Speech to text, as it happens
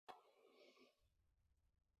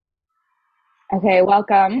Okay,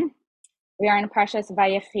 welcome. We are in Parshas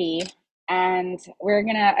Vayechi, and we're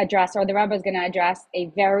going to address, or the Rebbe is going to address, a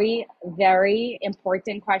very, very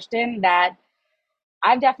important question that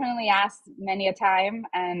I've definitely asked many a time,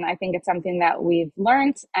 and I think it's something that we've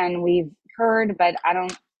learned and we've heard, but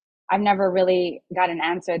I've never really got an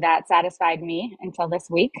answer that satisfied me until this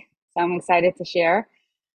week. So I'm excited to share.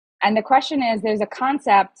 And the question is, there's a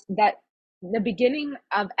concept that the beginning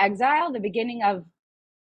of exile, the beginning of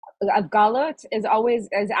galut is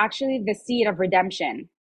actually the seed of redemption.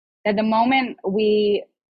 That the moment we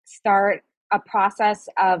start a process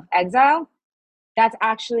of exile, that's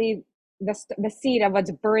actually the seed of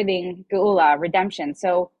what's birthing geula, redemption.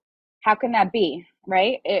 So how can that be,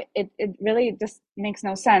 right? It really just makes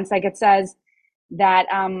no sense. Like it says that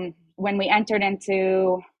when we entered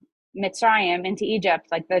into Mitzrayim, into Egypt,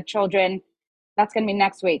 like the children, that's going to be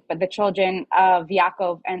next week, but the children of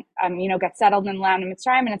Yaakov and get settled in the land of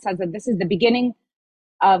Mitzrayim, and it says that this is the beginning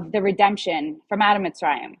of the redemption from out of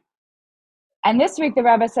Mitzrayim. And this week the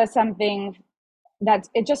Rebbe says something that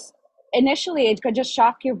it just initially it could just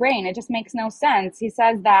shock your brain. It just makes no sense. He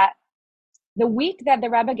says that the week that the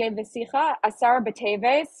Rebbe gave the Sicha, Asar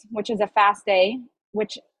B'Teves, which is a fast day,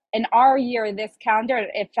 which in our year, this calendar,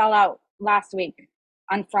 it fell out last week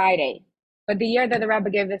on Friday. But the year that the Rebbe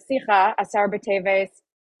gave the Sicha, Asar B'Teves,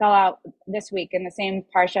 fell out this week in the same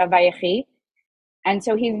Parsha Vayechi. And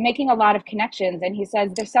so he's making a lot of connections. And he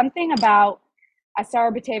says there's something about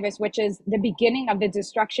Asar B'Teves, which is the beginning of the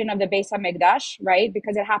destruction of the Beis HaMikdash, right?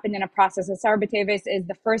 Because it happened in a process. Asar B'Teves is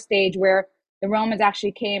the first stage where the Romans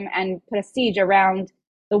actually came and put a siege around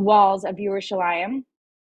the walls of Yerushalayim.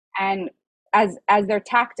 And as their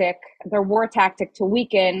tactic, their war tactic to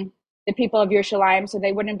weaken the people of Yerushalayim so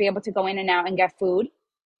they wouldn't be able to go in and out and get food,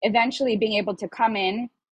 eventually being able to come in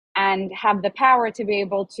and have the power to be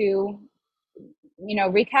able to,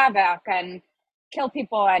 wreak havoc and kill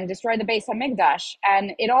people and destroy the Beis HaMikdash.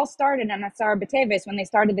 And it all started on Asar B'Teves when they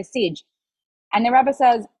started the siege. And the Rebbe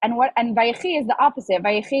says, and Vayechi is the opposite.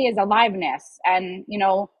 Vayechi is aliveness and,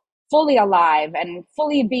 fully alive and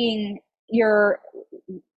fully being your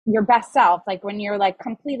best self, like when you're like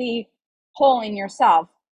completely whole in yourself.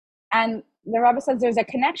 And the Rebbe says there's a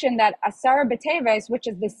connection that Asar B'Teves, which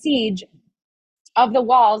is the siege of the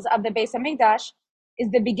walls of the Beis HaMikdash, is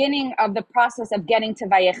the beginning of the process of getting to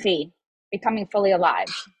Vayechi, becoming fully alive.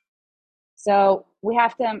 So we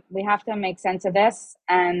have to make sense of this,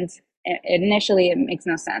 and initially it makes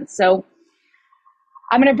no sense. So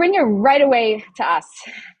I'm going to bring you right away to us,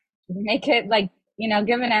 make it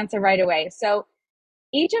give an answer right away. So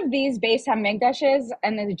each of these Beis HaMikdashes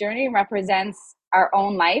and the journey represents our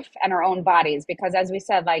own life and our own bodies, because as we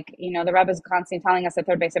said, the Rebbe is constantly telling us the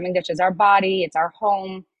third Beis HaMikdash is our body, it's our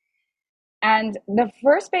home. And the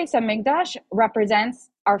first Beis HaMikdash represents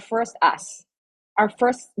our first us, our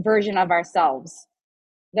first version of ourselves,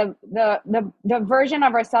 the version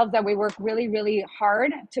of ourselves that we work really, really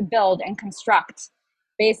hard to build and construct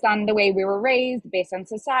based on the way we were raised, based on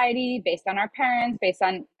society, based on our parents, based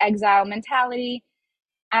on exile mentality.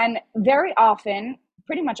 And very often,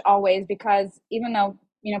 pretty much always, because even though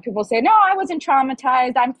people say, no, I wasn't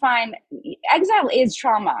traumatized, I'm fine. Exile is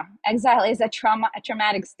trauma. Exile is a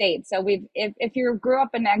traumatic state. So if you grew up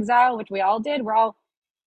in exile, which we all did, we're all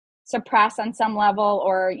suppressed on some level,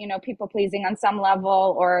 or people pleasing on some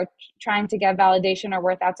level, or trying to get validation or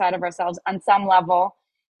worth outside of ourselves on some level.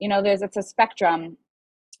 It's a spectrum.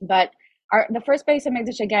 But the first Beis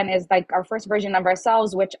HaMikdash, again, is like our first version of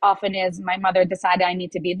ourselves, which often is my mother decided I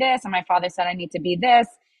need to be this, and my father said I need to be this.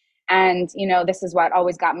 And, this is what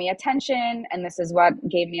always got me attention, and this is what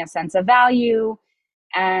gave me a sense of value.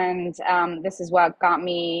 And this is what got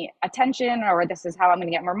me attention, or this is how I'm going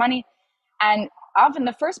to get more money. And often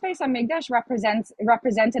the first Beis HaMikdash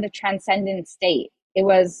represented a transcendent state. It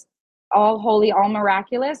was all holy, all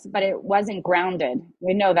miraculous, but it wasn't grounded.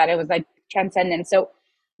 We know that it was like transcendent. So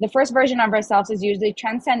the first version of ourselves is usually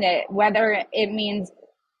transcendent, whether it means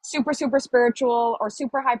super, super spiritual or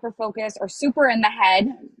super hyper focused or super in the head.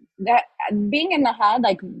 That being in the head,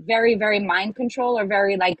 like very, very mind control, or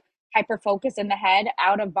very like hyper focused in the head,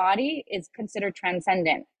 out of body, is considered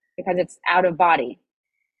transcendent because it's out of body.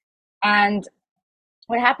 And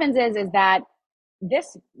what happens is that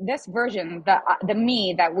this version, the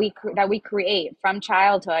me that we create from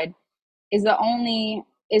childhood, is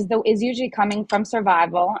usually coming from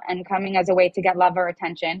survival and coming as a way to get love or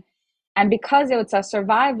attention. And because it's a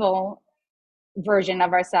survival version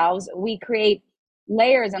of ourselves, we create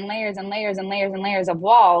layers and layers and layers and layers and layers of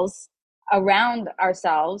walls around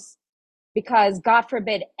ourselves, because God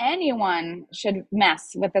forbid anyone should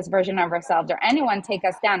mess with this version of ourselves, or anyone take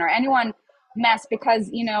us down, or anyone mess, because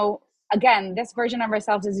again, this version of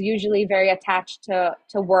ourselves is usually very attached to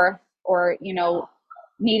worth, or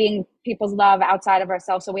needing people's love outside of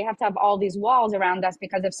ourselves. So we have to have all these walls around us,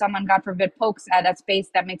 because if someone, God forbid, pokes at a space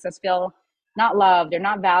that makes us feel not loved or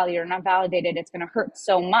not valued or not validated, it's going to hurt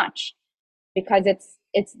so much, because it's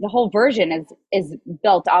the whole version is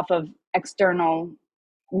built off of external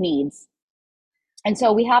needs. And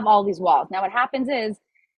so we have all these walls. Now what happens is,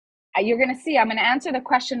 you're going to see, I'm going to answer the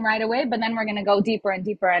question right away, but then we're going to go deeper and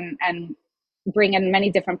deeper, and bring in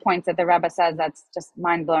many different points that the Rebbe says that's just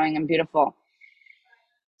mind-blowing and beautiful.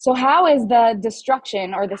 So how is the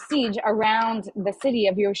destruction or the siege around the city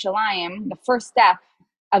of Yerushalayim, the first step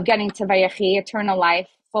of getting to Vayechi, eternal life,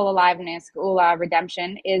 full aliveness, Geula,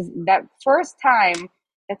 redemption, is that first time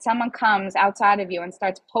that someone comes outside of you and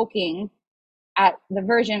starts poking at the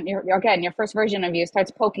version, your first version of you starts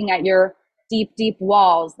poking at your deep, deep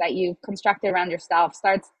walls that you've constructed around yourself,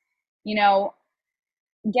 starts,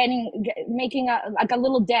 making a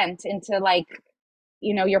little dent into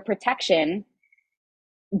your protection,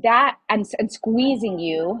 that and squeezing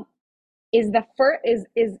you is the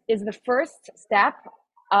first step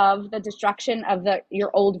of the destruction of your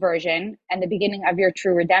old version and the beginning of your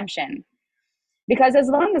true redemption. Because as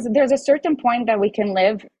long as there's a certain point that we can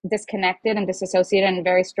live disconnected and disassociated and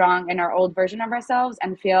very strong in our old version of ourselves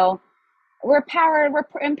and feel we're powered, we're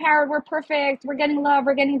empowered, we're perfect, we're getting love,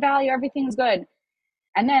 we're getting value, everything's good.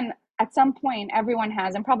 And then at some point, everyone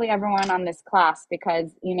has, and probably everyone on this class, because,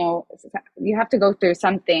 you have to go through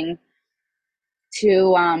something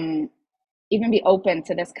to even be open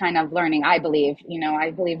to this kind of learning, I believe. I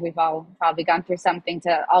believe we've all probably gone through something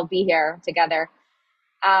to all be here together.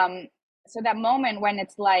 So that moment when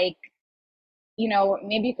it's like,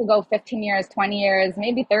 maybe you could go 15 years, 20 years,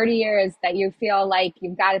 maybe 30 years that you feel like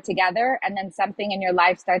you've got it together, and then something in your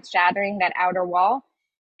life starts shattering that outer wall.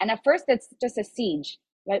 And at first, it's just a siege.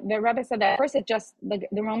 The Rebbe said that at first, the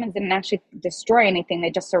Romans didn't actually destroy anything;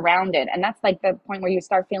 they just surrounded, and that's like the point where you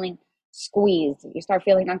start feeling squeezed. You start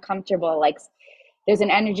feeling uncomfortable. Like there's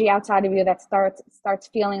an energy outside of you that starts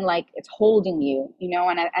feeling like it's holding you,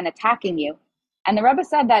 and attacking you. And the Rebbe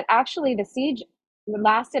said that actually the siege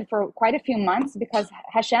lasted for quite a few months, because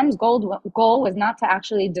Hashem's goal was not to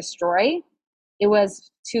actually destroy; it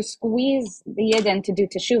was to squeeze the Yidden to do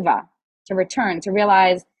teshuvah, to return, to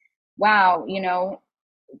realize, wow,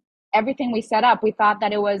 everything we set up, we thought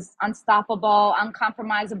that it was unstoppable,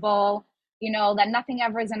 uncompromisable, that nothing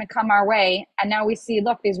ever is going to come our way. And now we see,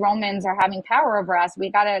 look, these Romans are having power over us. We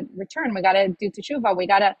got to return. We got to do teshuvah. We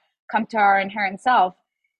got to come to our inherent self.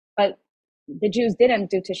 But the Jews didn't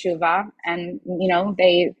do teshuvah, and,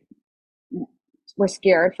 they were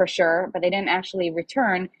scared for sure, but they didn't actually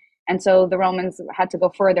return. And so the Romans had to go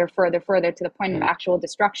further to the point of actual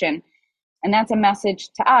destruction. And that's a message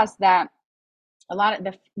to us that a lot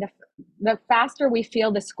of the faster we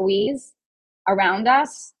feel the squeeze around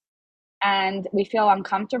us and we feel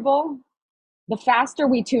uncomfortable, the faster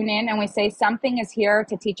we tune in and we say something is here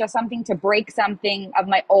to teach us something, to break something of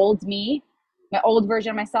my old me, my old version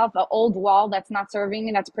of myself, an old wall that's not serving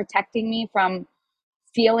me, that's protecting me from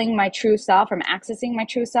feeling my true self, from accessing my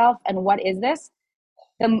true self. And what is this?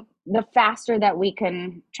 The faster that we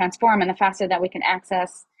can transform, and the faster that we can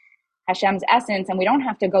access Hashem's essence, and we don't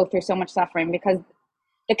have to go through so much suffering, because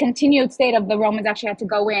the continued state of the Romans actually had to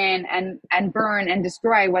go in and burn and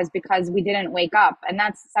destroy was because we didn't wake up. And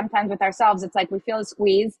that's sometimes with ourselves. It's like we feel a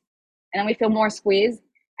squeeze, and then we feel more squeeze,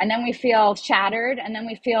 and then we feel shattered, and then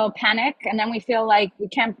we feel panic, and then we feel like we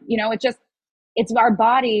can't, it's our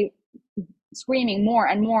body screaming more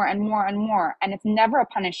and more and more and more. And it's never a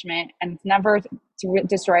punishment, and it's never to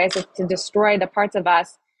destroy us. It's to destroy the parts of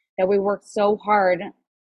us that we worked so hard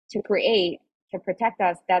to create, to protect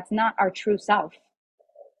us. That's not our true self.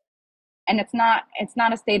 And it's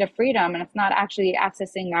not a state of freedom, and it's not actually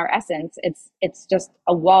accessing our essence. It's just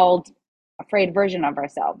a walled, afraid version of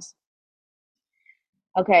ourselves.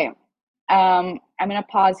 Okay. I'm going to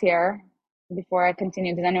pause here before I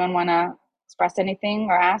continue. Does anyone want to express anything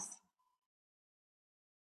or ask?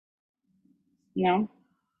 No?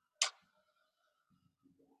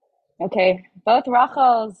 Okay. Both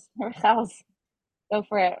Rachels, go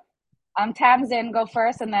for it. Tamzin, go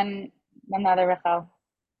first, and then another Rachel.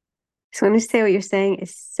 I just want to say what you're saying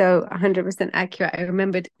is so 100% accurate. I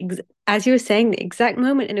remembered, as you were saying, the exact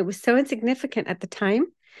moment, and it was so insignificant at the time,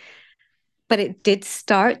 but it did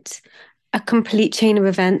start a complete chain of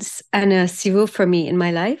events and a sivu for me in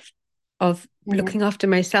my life of looking after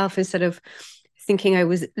myself instead of thinking I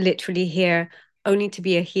was literally here only to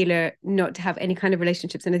be a healer, not to have any kind of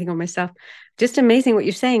relationships, anything on myself. Just amazing. What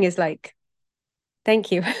you're saying is like,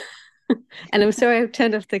 thank you. And I'm sorry I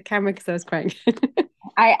turned off the camera because I was crying.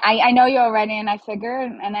 I know you already, and I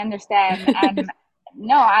figured and I understand. And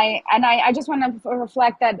no, I just want to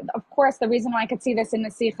reflect that, of course, the reason why I could see this in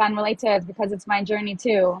the Sikha and relate to it is because it's my journey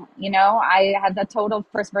too. I had the total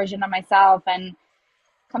first version of myself and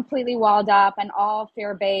completely walled up and all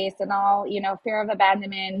fear based and all, fear of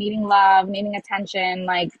abandonment, needing love, needing attention,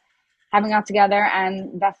 like having it together.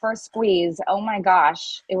 And that first squeeze, oh my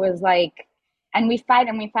gosh, it was like, and we fight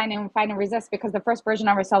and we fight and we fight and resist because the first version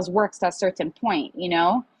of ourselves works to a certain point. And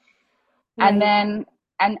Right. then,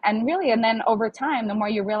 and really, and then over time, the more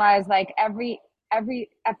you realize, like every,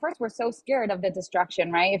 at first we're so scared of the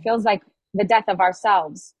destruction, right? It feels like the death of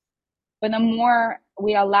ourselves. But the more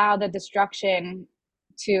we allow the destruction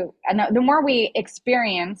and the more we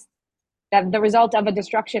experience that the result of a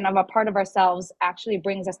destruction of a part of ourselves actually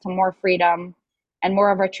brings us to more freedom and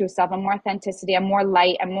more of our true self and more authenticity and more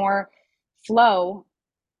light and more flow.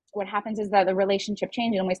 What happens is that the relationship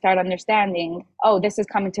changes and we start understanding, oh, this is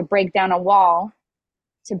coming to break down a wall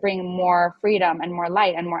to bring more freedom and more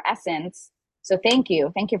light and more essence. So thank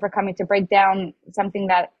you for coming to break down something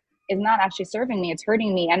that is not actually serving me, it's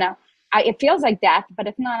hurting me. And it feels like death, but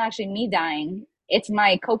it's not actually me dying, it's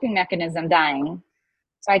my coping mechanism dying,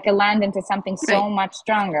 so I can land into something so Right. much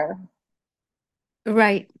stronger.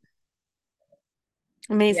 Right.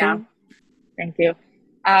 Yeah, Amazing. thank you.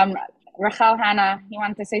 um Rachel, Hannah, you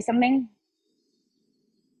want to say something?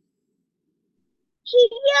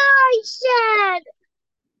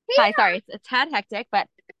 Hi, sorry, it's a tad hectic, but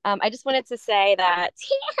I just wanted to say that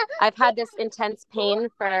I've had this intense pain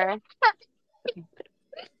for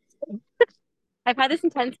I've had this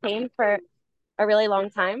intense pain for a really long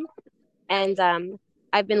time, and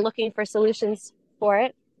I've been looking for solutions for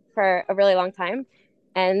it for a really long time,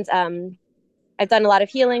 and I've done a lot of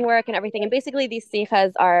healing work and everything, and basically these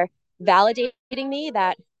sikhas are validating me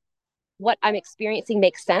that what I'm experiencing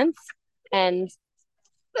makes sense, and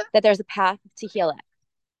that there's a path to heal it.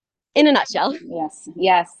 In a nutshell. Yes,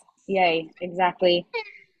 yes, yay, exactly.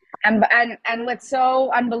 And what's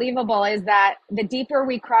so unbelievable is that the deeper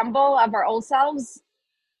we crumble of our old selves,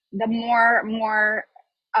 the more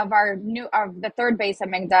of our new of the third base of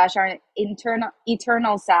Mikdash, our internal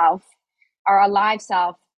eternal self, our alive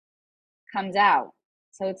self, comes out.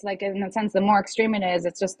 So it's like, in a sense, the more extreme it is,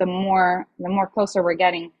 it's just the more closer we're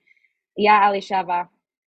getting. Yeah, Ali Shava,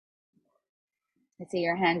 I see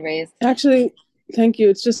your hand raised. Actually, thank you.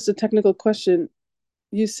 It's just a technical question.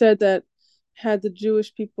 You said that had the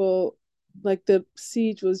Jewish people, like the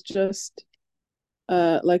siege was just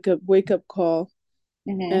like a wake up call,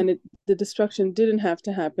 Hmm. and the destruction didn't have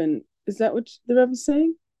to happen. Is that what the Rebbe is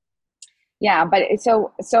saying? Yeah, but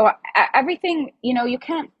so everything, you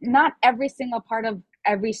can't, not every single part of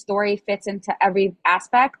every story fits into every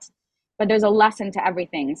aspect, but there's a lesson to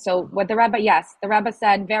everything. So what the Rebbe, yes, the Rebbe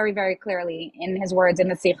said very, very clearly in his words in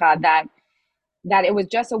the Sikha that it was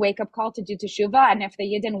just a wake up call to do teshuva, and if the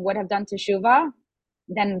Yidden would have done teshuva,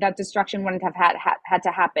 then that destruction wouldn't have had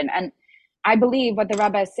to happen. And I believe what the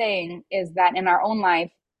Rebbe is saying is that in our own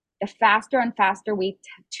life, the faster and faster we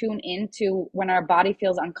tune into when our body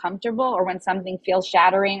feels uncomfortable or when something feels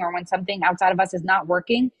shattering or when something outside of us is not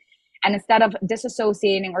working, and instead of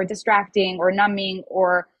disassociating or distracting or numbing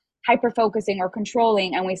or hyper focusing or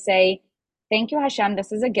controlling, and we say, thank you, Hashem,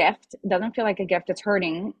 this is a gift. It doesn't feel like a gift, it's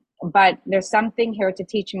hurting, but there's something here to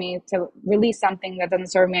teach me to release something that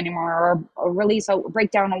doesn't serve me anymore, or release or break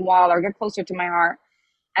down a wall or get closer to my heart.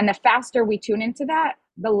 And the faster we tune into that,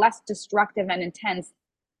 the less destructive and intense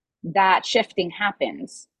that shifting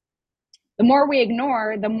happens. The more we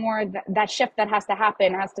ignore, the more that shift that has to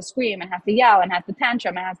happen, has to scream and has to yell and has to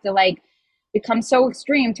tantrum and has to like become so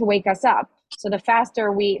extreme to wake us up. So the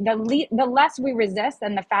faster the less we resist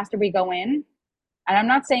and the faster we go in. And I'm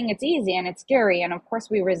not saying it's easy and it's scary. And of course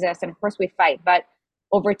we resist and of course we fight. But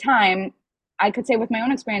over time, I could say with my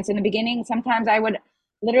own experience in the beginning, sometimes I would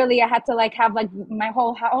literally, I had to like have like my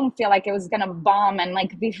whole home feel like it was going to bomb and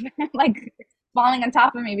like be like falling on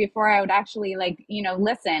top of me before I would actually like,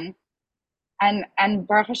 listen. And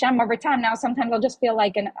Baruch Hashem, over time now, sometimes I'll just feel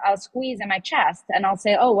like a squeeze in my chest and I'll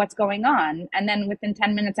say, oh, what's going on? And then within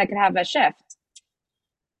 10 minutes, I could have a shift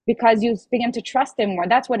because you begin to trust him more.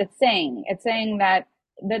 That's what it's saying. It's saying that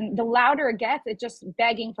the louder it gets, it's just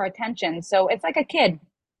begging for attention. So it's like a kid.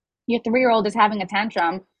 Your 3-year-old is having a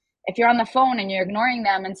tantrum. If you're on the phone and you're ignoring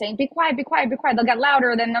them and saying, be quiet, be quiet, be quiet, they'll get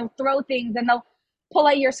louder, then they'll throw things, then they'll pull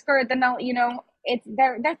at your skirt, then they'll,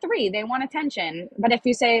 they're 3, they want attention. But if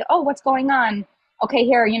you say, oh, what's going on? Okay,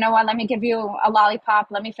 here, you know what, let me give you a lollipop,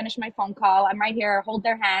 let me finish my phone call, I'm right here, hold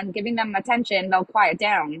their hand, giving them attention, they'll quiet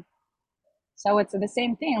down. So it's the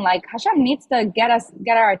same thing. Like Hashem needs to get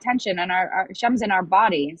our attention, and our Hashem's in our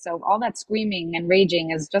body. So all that screaming and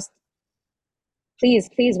raging is just, please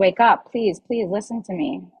wake up. Please listen to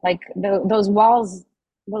me. Like those walls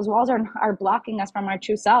are blocking us from our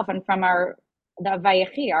true self and from the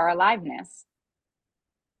vayechi, our aliveness.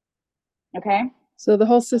 Okay. So the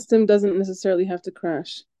whole system doesn't necessarily have to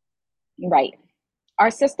crash. Right.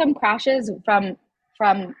 Our system crashes from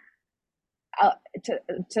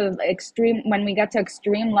to extreme, when we get to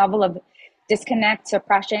extreme level of disconnect,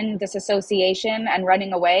 suppression, disassociation, and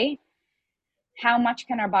running away. How much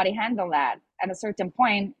can our body handle that? At a certain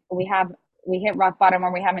point, we hit rock bottom,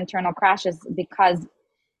 or we have internal crashes because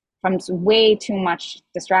from way too much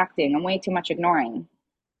distracting and way too much ignoring.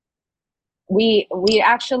 We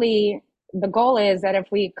actually, the goal is that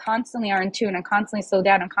if we constantly are in tune and constantly slow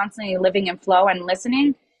down and constantly living in flow and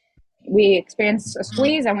listening, we experience a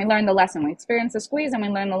squeeze and we learn the lesson. We experience a squeeze and we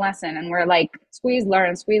learn the lesson. And we're like, squeeze,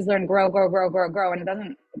 learn, grow.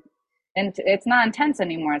 And it's not intense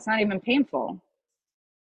anymore. It's not even painful.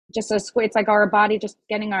 Just a squeeze. It's like our body just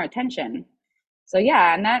getting our attention. So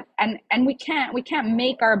yeah, and we can't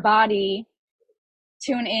make our body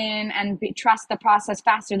tune in and trust the process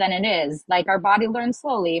faster than it is. Like our body learns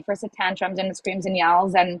slowly. First it tantrums and it screams and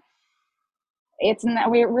yells, and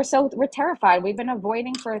we're terrified. We've been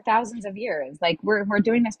avoiding for thousands of years. Like we're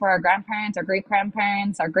doing this for our grandparents, our great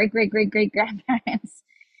grandparents, our great grandparents.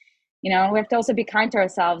 We have to also be kind to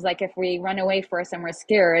ourselves. Like if we run away first and we're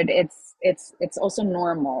scared, it's also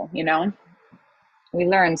normal. We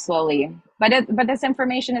learn slowly, but this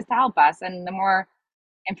information is to help us, and the more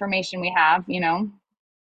information we have,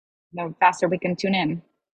 the faster we can tune in.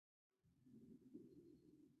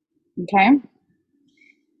 Okay.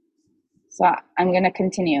 So I'm going to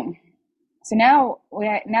continue. So now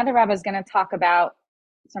the Rebbe is going to talk about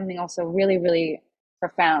something also really, really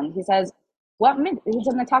profound. He says, he's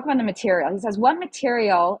going to talk about the material. He says, what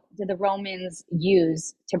material did the Romans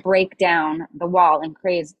use to break down the wall and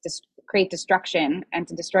create destruction and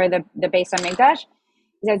to destroy the Beis HaMikdash?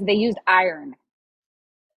 He says they used iron.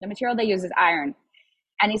 The material they use is iron.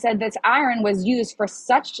 And he said this iron was used for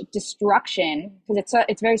such destruction, because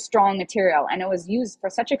it's very strong material, and it was used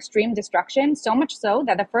for such extreme destruction, so much so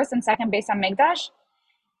that the first and second Beis HaMikdash,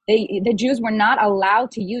 the Jews were not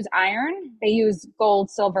allowed to use iron. They used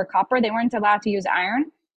gold, silver, copper. They weren't allowed to use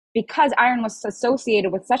iron because iron was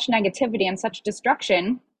associated with such negativity and such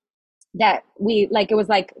destruction that it was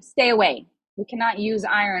like, stay away. We cannot use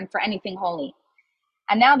iron for anything holy.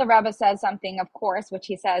 And now the Rebbe says something, of course, which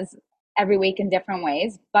he says every week in different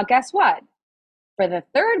ways. But guess what? For the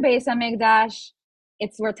third Beis HaMikdash,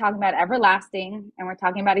 we're talking about everlasting, and we're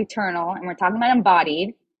talking about eternal, and we're talking about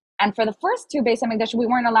embodied. And for the first two Beis HaMikdash, we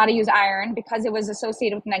weren't allowed to use iron because it was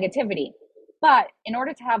associated with negativity. But in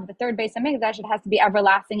order to have the third Beis HaMikdash, it has to be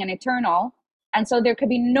everlasting and eternal. And so there could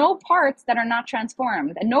be no parts that are not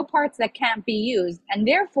transformed, and no parts that can't be used. And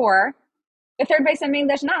therefore, the third Beis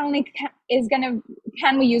HaMikdash not only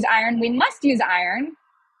can we use iron, we must use iron.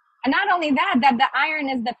 And not only that the iron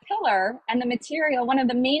is the pillar and the material, one of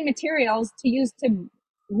the main materials to use to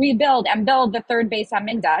rebuild and build the third Beis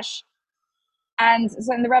HaMikdash. And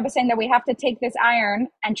so the Rebbe is saying that we have to take this iron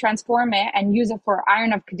and transform it and use it for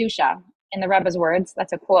iron of Kedusha, in the Rebbe's words.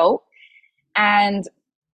 That's a quote. And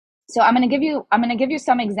so I'm going to give you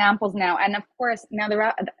some examples now. And of course, now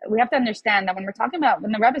we have to understand that when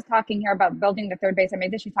the Rebbe is talking here about building the third Beis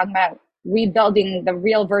HaMikdash, he's talking about rebuilding the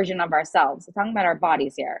real version of ourselves. We're talking about our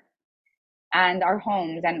bodies here and our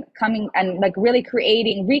homes, and coming and like really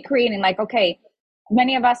recreating, like, okay,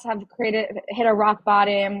 many of us have hit a rock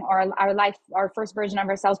bottom, or our life, our first version of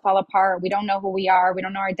ourselves fall apart. We don't know who we are. We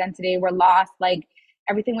don't know our identity. We're lost. Like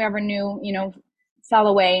everything we ever knew, fell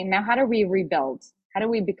away. Now, how do we rebuild? How do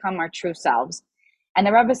we become our true selves? And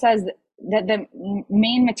the Rebbe says that the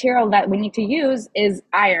main material that we need to use is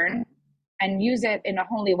iron, and use it in a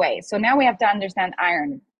holy way. So now we have to understand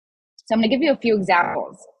iron. So I'm going to give you a few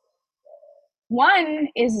examples. One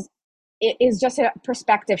is just a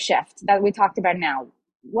perspective shift that we talked about now.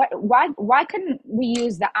 Why couldn't we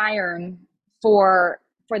use the iron for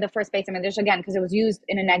the first Beis HaMikdash? Again, because it was used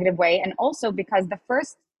in a negative way, and also because the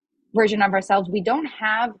first version of ourselves, we don't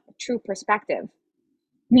have true perspective.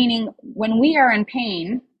 Meaning, when we are in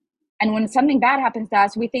pain and when something bad happens to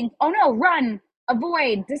us, we think, oh no, run,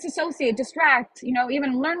 avoid, disassociate, distract,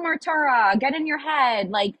 even learn more Torah, get in your head,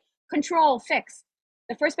 like control, fix.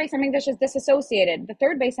 The first Beis HaMikdash is disassociated. The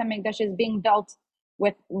third Beis HaMikdash is being built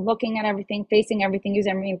with looking at everything, facing everything,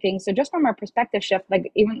 using everything. So just from our perspective shift,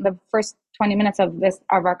 like even the first 20 minutes of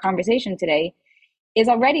our conversation today is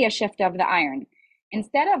already a shift of the iron.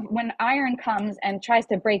 instead of when iron comes and tries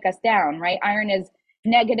to break us down, right? Iron is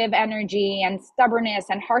negative energy and stubbornness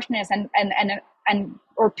and harshness and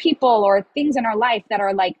or people or things in our life that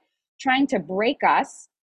are like trying to break us.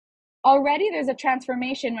 Already there's a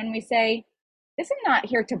transformation when we say, this is not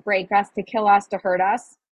here to break us, to kill us, to hurt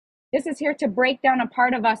us. This is here to break down a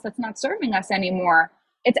part of us that's not serving us anymore.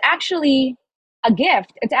 It's actually a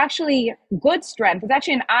gift. It's actually good strength. It's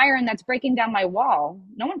actually an iron that's breaking down my wall.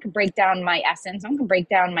 No one can break down my essence. No one can break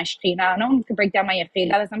down my shechina. No one can break down my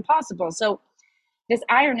yefila. That's impossible. So this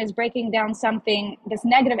iron is breaking down something. This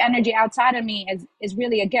negative energy outside of me is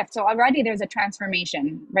really a gift. So already there's a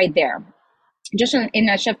transformation right there, just in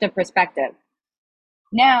a shift of perspective.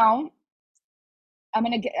 Now, I'm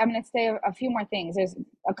gonna say a few more things. There's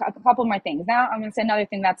a couple more things. Now I'm gonna say another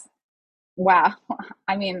thing that's wow.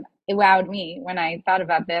 I mean, it wowed me when I thought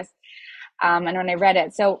about this, and when I read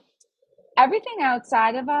it. So everything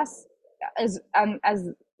outside of us is, as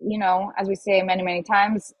you know, as we say many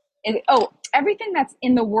times, everything that's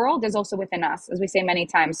in the world is also within us, as we say many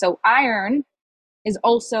times. So iron is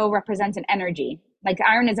also represents an energy. Like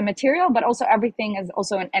iron is a material, but also everything is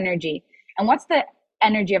also an energy. And what's the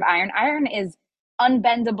energy of iron? Iron is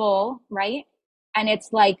unbendable, right? And it's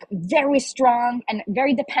like very strong and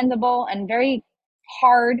very dependable and very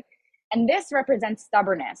hard. And this represents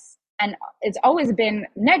stubbornness. And it's always been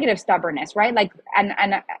negative stubbornness, right? Like, and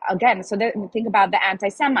again, so think about the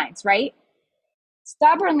anti-Semites, right?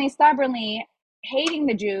 Stubbornly hating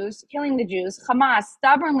the Jews, killing the Jews, Hamas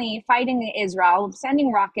stubbornly fighting Israel,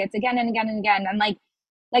 sending rockets again and again and again. And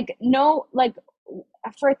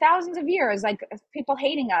for thousands of years, like people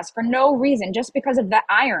hating us for no reason, just because of the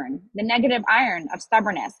iron, the negative iron of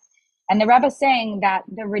stubbornness. And the Rebbe is saying that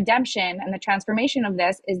the redemption and the transformation of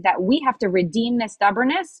this is that we have to redeem this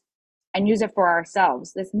stubbornness and use it for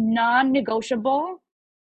ourselves. This non-negotiable,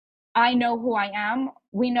 I know who I am,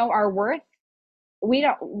 we know our worth.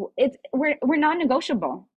 We're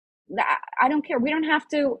non-negotiable. I don't care. We don't have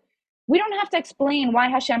to explain why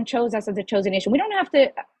Hashem chose us as a chosen nation. We don't have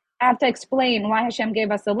to explain why Hashem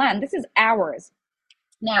gave us the land. This is ours.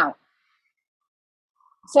 Now,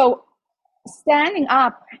 so standing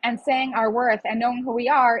up and saying our worth and knowing who we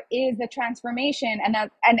are is the transformation.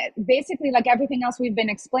 And basically, like everything else we've been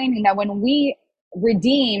explaining, that when we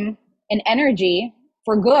redeem an energy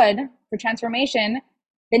for good, for transformation,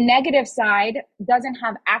 the negative side doesn't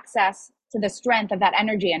have access to the strength of that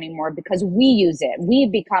energy anymore, because we use it. We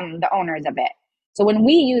become the owners of it. So when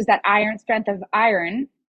we use that strength of iron,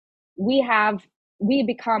 we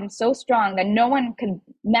become so strong that no one can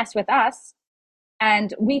mess with us,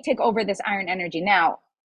 and we take over this iron energy now.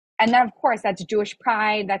 And then, of course, that's Jewish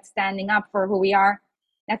pride, that's standing up for who we are.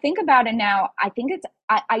 Now think about it now. I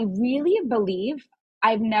really believe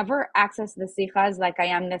I've never accessed the sichas like I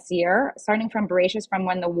am this year, starting from Bereshis, from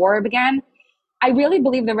when the war began. I really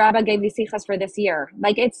believe the Rabbi gave these sichas for this year.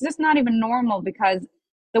 Like, it's just not even normal, because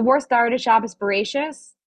the war started Shabbos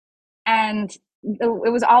Bereshis, and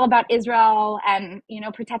it was all about Israel and,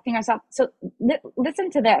 protecting ourselves. So listen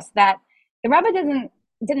to this, that the Rabbi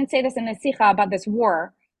didn't say this in the sicha about this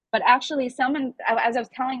war, but actually someone, as I was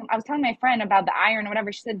telling my friend about the iron or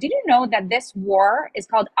whatever, she said, did you know that this war is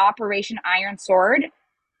called Operation Iron Sword?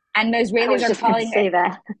 And the Israelis are calling it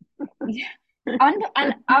that.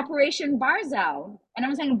 on Operation Barzel. And I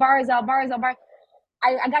was saying Barzel.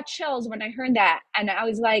 I got chills when I heard that. And I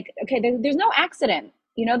was like, okay, there's no accident.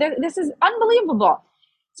 This is unbelievable.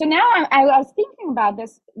 So now I was thinking about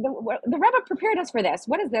this. The Rebbe prepared us for this.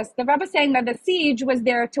 What is this? The Rebbe saying that the siege was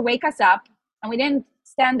there to wake us up, and we didn't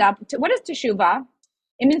stand up. What is teshuvah?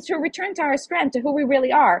 It means to return to our strength, to who we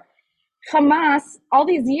really are. Hamas, all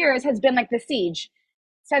these years, has been like the siege,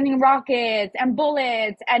 sending rockets and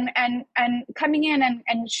bullets and coming in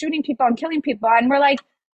and shooting people and killing people. And we're like,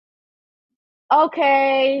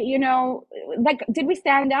 okay, did we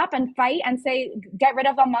stand up and fight and say, get rid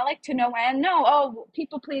of Amalek to no end? No. Oh,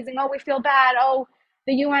 people pleasing. Oh, we feel bad. Oh,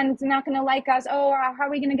 the UN's not going to like us. Oh, how are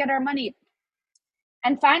we going to get our money?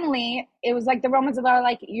 And finally, it was like the Romans are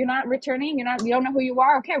like, you're not returning. You don't know who you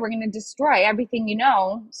are. Okay, we're going to destroy everything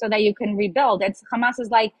so that you can rebuild. Hamas is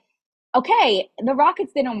like, okay, the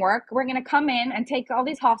rockets didn't work. We're going to come in and take all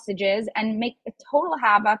these hostages and make a total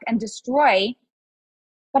havoc and destroy.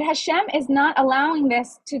 But Hashem is not allowing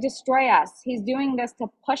this to destroy us. He's doing this to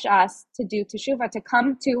push us to do teshuvah, to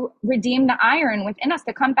come to redeem the iron within us,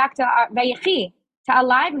 to come back to vayechi, to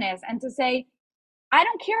aliveness, and to say, I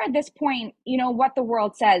don't care at this point, what the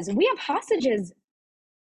world says. We have hostages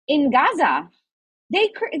in Gaza. They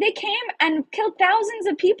came and killed thousands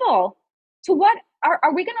of people. To what?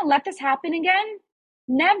 Are we going to let this happen again?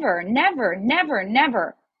 Never, never, never,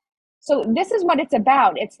 never. So this is what it's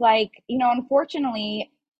about. It's like,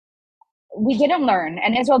 unfortunately, we didn't learn,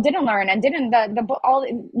 and Israel didn't learn, and didn't the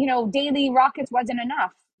all daily rockets wasn't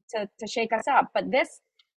enough to shake us up. But this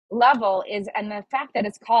level is, and the fact that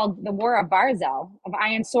it's called the War of Barzel, of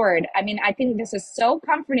Iron Sword. I mean, I think this is so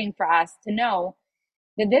comforting for us to know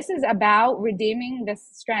that this is about redeeming this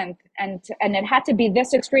strength, and it had to be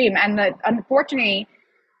this extreme. And unfortunately,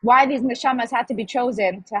 why these neshamas had to be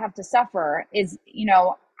chosen to have to suffer is,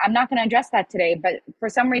 I'm not going to address that today, but for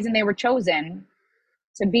some reason they were chosen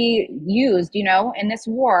to be used, in this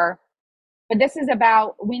war. But this is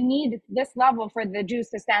about, we need this level for the Jews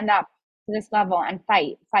to stand up to this level and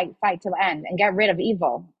fight till the end and get rid of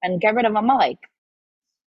evil and get rid of Amalek.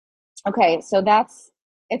 Okay, so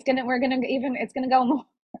it's gonna go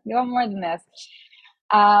more than this.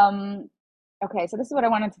 Okay, so this is what I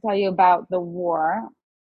wanted to tell you about the war.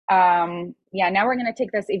 Now we're gonna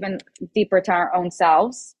take this even deeper to our own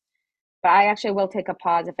selves. But I actually will take a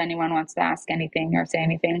pause if anyone wants to ask anything or say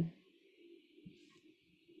anything.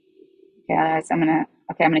 Okay, I'm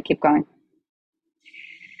gonna keep going.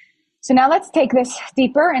 So now let's take this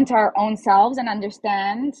deeper into our own selves and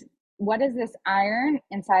understand what is this iron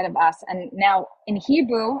inside of us. And now in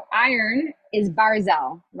Hebrew, iron is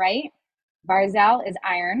barzel, right? Barzel is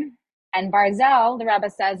iron. And barzel, the Rebbe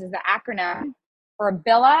says, is the acronym for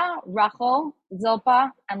Bilhah, Rachel,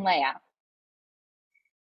 Zilpah, and Leah.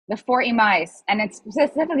 The four imais. And it's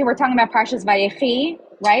specifically, we're talking about Parshas Vayechi,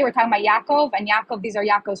 right? We're talking about Yaakov, and Yaakov, these are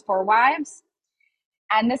Yaakov's four wives.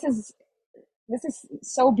 And this is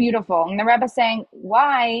so beautiful. And the Rebbe is saying,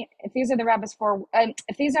 why, if these are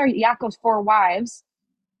if these are Yaakov's four wives,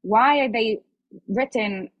 why are they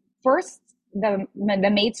written first the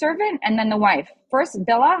maidservant and then the wife? First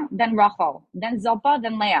Bilhah, then Rachel, then Zilpah,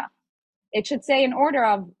 then Leah. It should say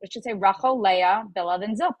Rachel, Leah, Bilhah,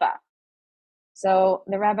 then Zilpah. So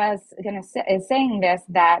the Rebbe is saying this,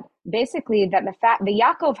 that basically that the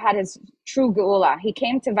Yaakov had his true geula. He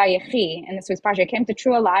came to Vayechi, and this was Parsha, he came to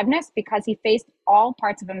true aliveness because he faced all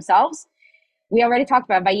parts of himself. We already talked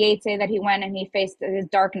about Vayetze, that he went and he faced his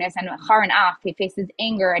darkness, and Char and Ach, he faced his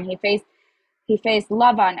anger, and he faced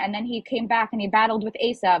Lavan, and then he came back and he battled with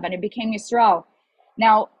Esav, and it became Yisrael.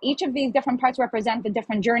 Now, each of these different parts represent the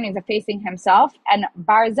different journeys of facing himself, and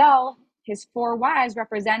Barzel, his four wives,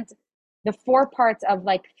 represent the four parts of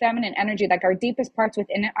like feminine energy, like our deepest parts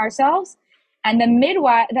within ourselves. And the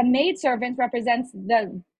maidservant represents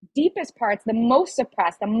the deepest parts, the most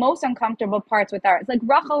suppressed, the most uncomfortable parts with ours. Like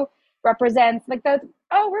Rachel represents like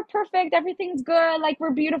we're perfect, everything's good, like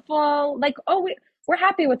we're beautiful, like, we're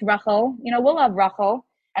happy with Rachel, we'll love Rachel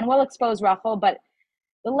and we'll expose Rachel, but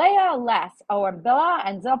the Leah less, or Bilhah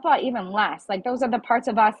and Zilpah even less. Like those are the parts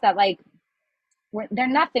of us that like, they're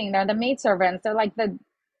nothing, they're the maidservants, they're like the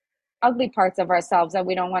ugly parts of ourselves that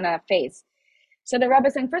we don't want to face. So the Rebbe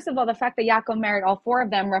is saying, first of all, the fact that Yaakov married all four of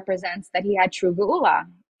them represents that he had true geula.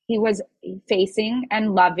 He was facing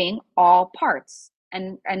and loving all parts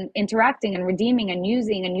and interacting and redeeming and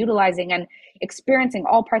using and utilizing and experiencing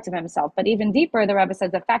all parts of himself. But even deeper, the Rebbe says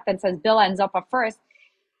the fact that it says Bilhah and Zilpah first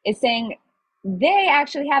is saying they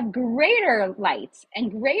actually have greater light and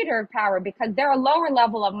greater power because they're a lower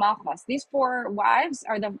level of Malchus. These four wives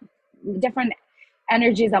are the different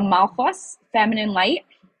energies of Malchus, feminine light.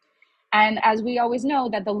 And as we always know,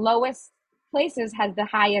 that the lowest places has the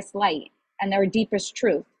highest light and their deepest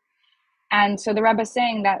truth. And so the Rebbe is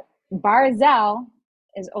saying that Barzel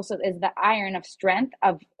is the iron of strength,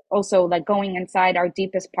 of also like going inside our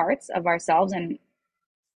deepest parts of ourselves and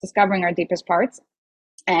discovering our deepest parts.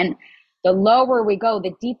 And the lower we go,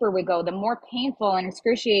 the deeper we go, the more painful and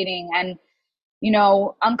excruciating and,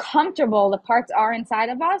 uncomfortable the parts are inside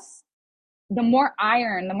of us, the more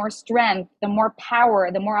iron, the more strength, the more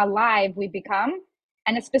power, the more alive we become.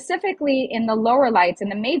 And it's specifically in the lower lights, in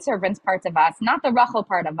the maidservants parts of us, not the Rachel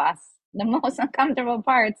part of us, the most uncomfortable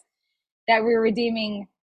parts, that we're redeeming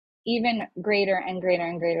even greater and greater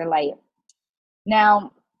and greater light.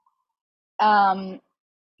 Now the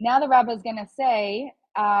Rabbi is going to say,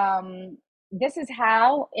 this is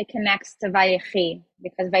how it connects to Vayechi,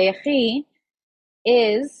 because Vayechi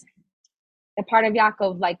is the part of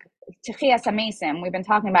Yaakov, like Techias HaMesim. We've been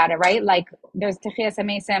talking about it, right? Like there's Techias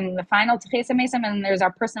HaMesim, the final Techias HaMesim, and there's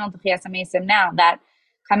our personal Techias HaMesim now, that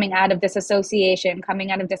coming out of disassociation,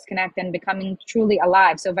 coming out of disconnect, and becoming truly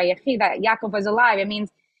alive. So Vayechi, that Yaakov was alive, it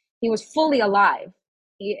means he was fully alive.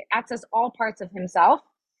 He accessed all parts of himself.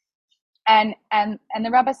 And the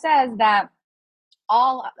Rebbe says that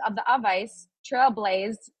all of the Avais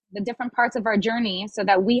trailblazed the different parts of our journey so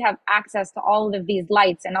that we have access to all of these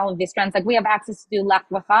lights and all of these strengths. Like we have access to do Lech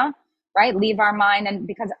Lecha, right? Leave our mind, and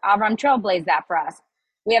because Avram trailblazed that for us.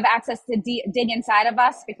 We have access to dig inside of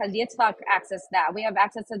us because Yitzchak accessed that. We have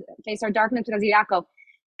access to face our darkness because of Yaakov.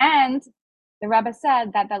 And the Rebbe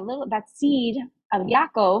said that that seed of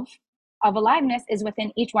Yaakov, of aliveness, is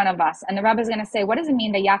within each one of us. And the Rebbe is going to say, what does it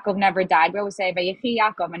mean that Yaakov never died? We always say, Vayechi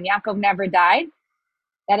Yaakov, and Yaakov never died.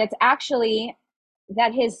 That it's actually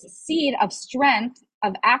that his seed of strength,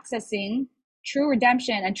 of accessing true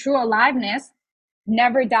redemption and true aliveness,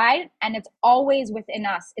 never died, and it's always within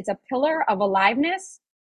us. It's a pillar of aliveness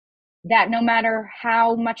that no matter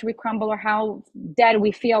how much we crumble or how dead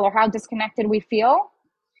we feel or how disconnected we feel,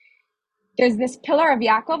 there's this pillar of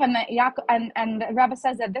Yaakov, and the Rebbe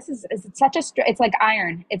says that this is such a, it's like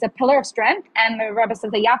iron. It's a pillar of strength, and the Rebbe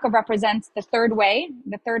says that Yaakov represents the third way,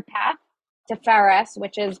 the third path to Phares,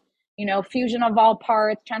 which is, fusion of all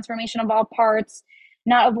parts, transformation of all parts,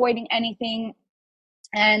 not avoiding anything,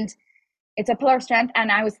 and it's a pillar of strength.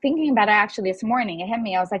 And I was thinking about it actually this morning. It hit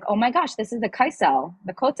me. I was like, oh my gosh, this is the Kaisel,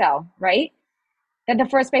 the Kotel, right? That the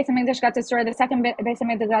first Beis HaMikdash got destroyed, the second Beis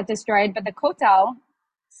HaMikdash got destroyed, but the Kotel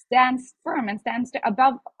stands firm and stands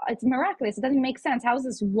above. It's miraculous. It doesn't make sense. How is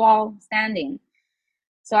this wall standing?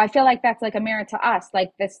 So I feel like that's like a mirror to us.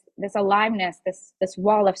 Like this aliveness, this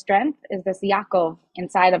wall of strength is this Yaakov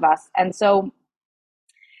inside of us. And so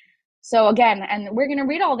again, and we're going to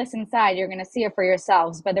read all this inside. You're going to see it for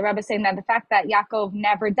yourselves. But the Rebbe is saying that the fact that Yaakov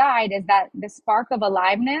never died is that the spark of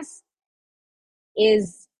aliveness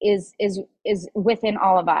is within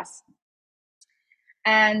all of us.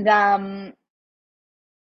 And now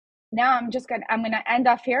I'm going to end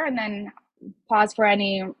off here and then pause for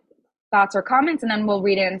any thoughts or comments, and then we'll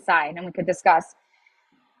read it inside and we could discuss.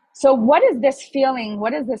 So what is this feeling?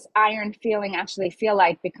 What does this iron feeling actually feel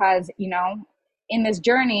like? Because, in this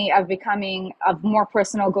journey of becoming of more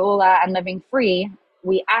personal geula and living free,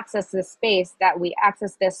 we access this space, that we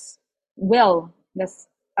access this will, this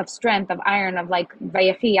of strength, of iron, of like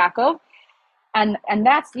Vayechi Yaakov. And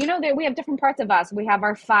that's, that we have different parts of us. We have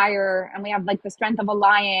our fire, and we have like the strength of a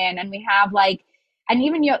lion, and we have like, and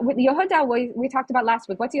even with Yehuda, we talked about last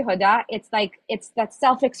week. What's Yehuda? It's like, it's that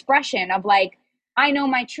self-expression of like, I know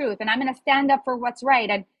my truth, and I'm going to stand up for what's right.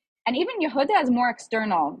 And even Yehuda is more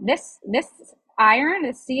external. This iron,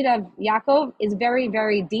 the seed of Yaakov, is very,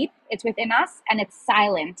 very deep. It's within us, and it's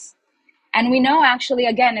silent. And we know, actually,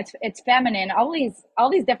 again, it's feminine. All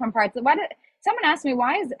these different parts. Someone asked me,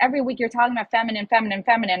 why is every week you're talking about feminine, feminine,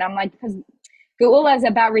 feminine? I'm like, because Geula is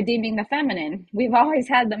about redeeming the feminine. We've always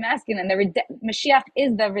had the masculine. Mashiach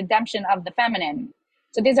is the redemption of the feminine.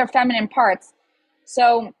 So these are feminine parts.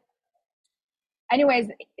 So anyways,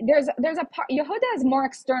 there's a part, Yehuda is more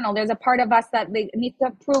external. There's a part of us that they need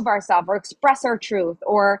to prove ourselves or express our truth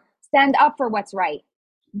or stand up for what's right.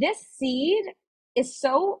 This seed is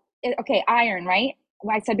so, okay, iron, right?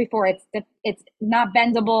 Like I said before, it's not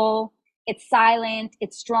bendable, it's silent,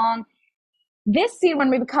 it's strong. This seed,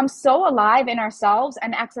 when we become so alive in ourselves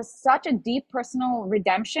and access such a deep personal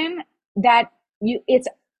redemption, that it's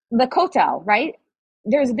the kotel, right?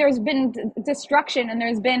 There's been destruction, and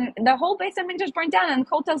there's been the whole base of just burned down, and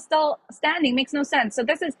kotel's still standing. Makes no sense. So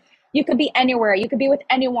this is, you could be anywhere, you could be with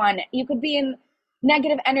anyone, you could be in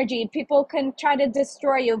negative energy. People can try to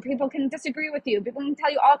destroy you. People can disagree with you. People can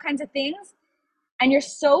tell you all kinds of things, and you're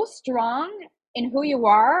so strong in who you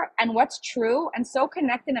are and what's true, and so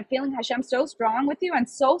connected and feeling Hashem so strong with you, and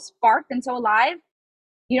so sparked and so alive.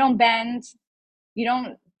 You don't bend, you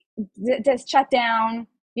don't just shut down,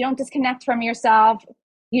 you don't disconnect from yourself,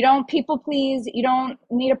 you don't people please, you don't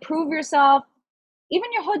need to prove yourself. Even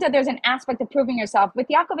Yehuda, there's an aspect of proving yourself. With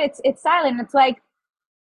Yaakov, it's silent. It's like,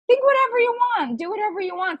 think whatever you want, do whatever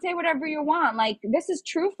you want, say whatever you want. Like, this is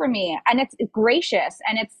true for me, and it's gracious,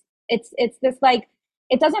 and it's this, like,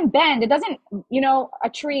 it doesn't bend. It doesn't, a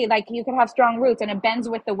tree, like, you could have strong roots and it bends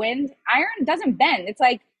with the wind. Iron doesn't bend. It's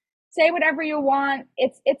like, say whatever you want.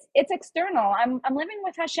 It's external. I'm living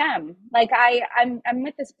with Hashem. Like, I'm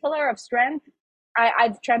with this pillar of strength.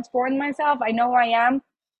 I've transformed myself. I know who I am.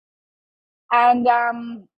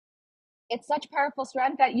 And it's such powerful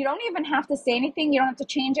strength that you don't even have to say anything. You don't have to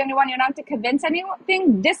change anyone. You don't have to convince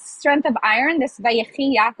anything. This strength of iron, this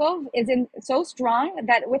Vayechi Yaakov, is so strong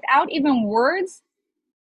that without even words,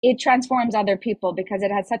 it transforms other people because it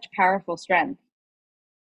has such powerful strength.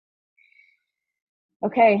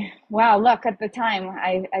 Okay. Wow. Look at the time.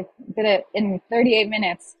 I did it in 38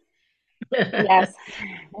 minutes. Yes.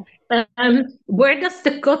 Where does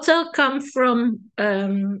the kotel come from?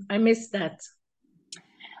 I missed that.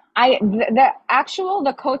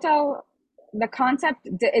 The kotel, the concept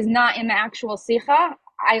is not in the actual sikha.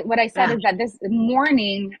 What I said is that this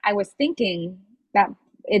morning I was thinking that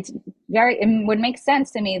it would make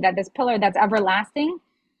sense to me that this pillar that's everlasting,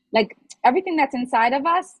 like, everything that's inside of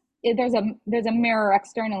us, there's a mirror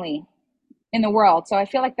externally in the world. So I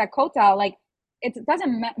feel like that kotel, like it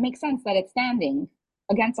doesn't make sense that it's standing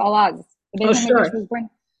against all odds. The Oh, Beis Hamikdash sure. was born.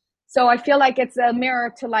 So I feel like it's a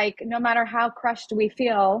mirror to, like, no matter how crushed we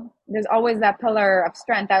feel, there's always that pillar of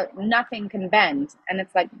strength that nothing can bend, and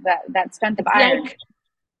it's like that strength of iron.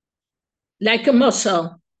 Like a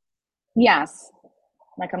muscle. Yes,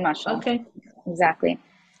 like a muscle. Okay. Exactly.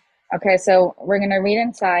 Okay, so we're gonna read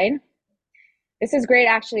inside. This is great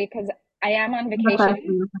actually because I am on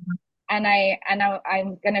vacation and I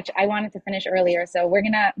wanted to finish earlier, so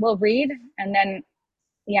we'll read and then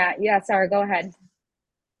Sarah, go ahead.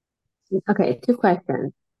 Okay, two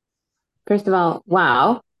questions. First of all,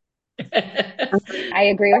 wow. I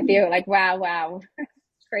agree with you. Like, wow,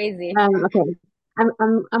 crazy. Okay.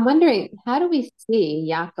 I'm wondering, how do we see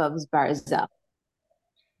Yaakov's Barzel?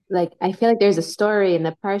 Like, I feel like there's a story in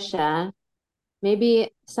the Parsha,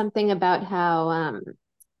 maybe something about how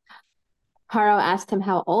Paro asked him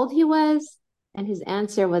how old he was, and his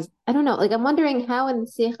answer was, I don't know. Like, I'm wondering how in the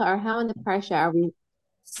Sikha or how in the Parsha are we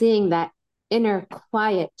seeing that inner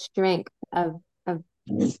quiet strength of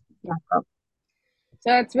Yaakov?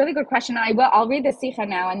 So it's a really good question. I'll read the Sikha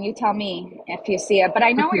now and you tell me if you see it. But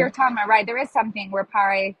I know what you're Okay. talking about, right? There is something where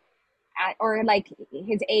Pare, or like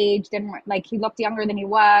his age didn't, like he looked younger than he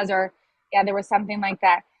was, or yeah, there was something like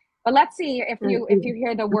that. But let's see if you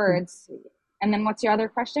hear the Okay. words. And then what's your other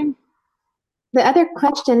question? The other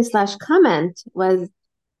question slash comment was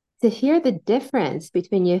to hear the difference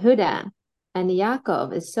between Yehuda and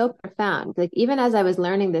Yaakov is so profound. Like even as I was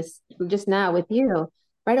learning this just now with you,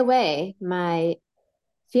 right away, my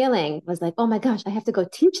feeling was like, oh my gosh, I have to go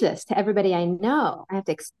teach this to everybody I know. I have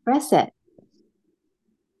to express it.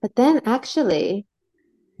 But then actually,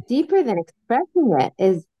 deeper than expressing it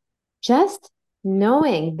is just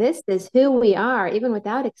knowing this is who we are, even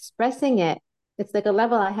without expressing it. It's like a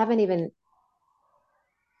level I haven't even,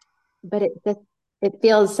 but it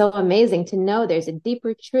feels so amazing to know there's a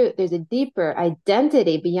deeper truth, there's a deeper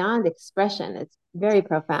identity beyond expression. It's very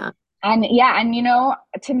profound. And yeah, and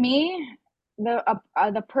to me,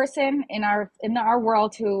 the person in our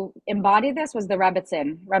world who embodied this was the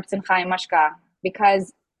Rebbetzin Chaim Mashka,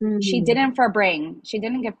 because she Mm. didn't bring, she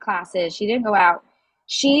didn't give classes, she didn't go out.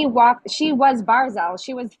 She was Barzel,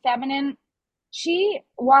 she was feminine. She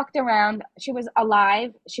walked around, she was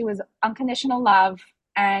alive, she was unconditional love,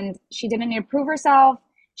 and she didn't need to prove herself.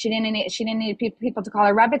 She didn't need people to call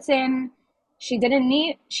her Rebbetzin. She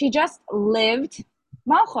just lived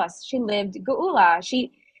Malchus. She lived Geula.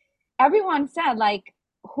 Everyone said, like,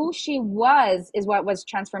 who she was is what was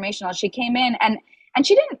transformational. She came in and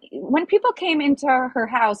she didn't, when people came into her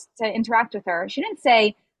house to interact with her, she didn't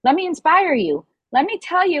say, let me inspire you. Let me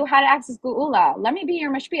tell you how to access Geula. Let me be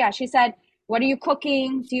your mashpia. She said, what are you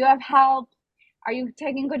cooking? Do you have help? Are you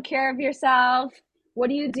taking good care of yourself? What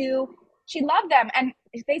do you do? She loved them. And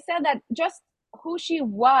they said that just who she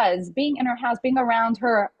was, being in her house, being around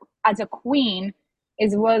her as a queen,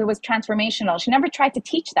 is what was transformational. She never tried to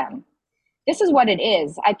teach them. This is what it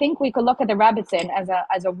is. I think we could look at the Rebbetzin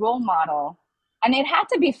as a role model. And it had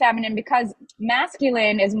to be feminine because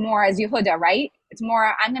masculine is more as Yehuda, right? It's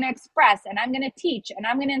more, I'm going to express and I'm going to teach and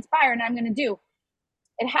I'm going to inspire and I'm going to do.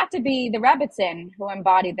 It had to be the Rebbetzin who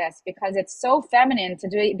embodied this because it's so feminine to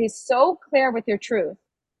be so clear with your truth.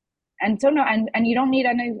 And so no, and you don't need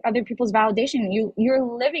any other people's validation. You're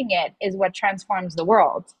living it is what transforms the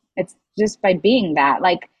world. It's just by being that.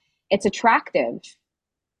 Like, it's attractive.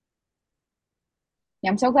 Yeah,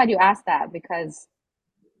 I'm so glad you asked that because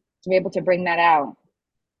to be able to bring that out.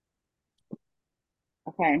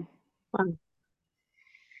 Okay. Wow.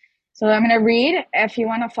 So I'm going to read. If you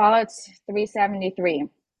want to follow, it's 373.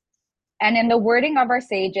 And in the wording of our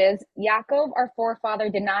sages, Yaakov, our forefather,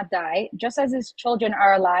 did not die. Just as his children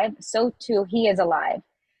are alive, so too he is alive.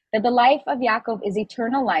 That the life of Yaakov is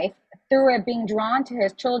eternal life, through it being drawn to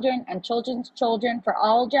his children and children's children for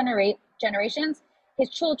all generations, his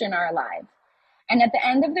children are alive. And at the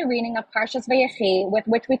end of the reading of Parshas Vayechi, with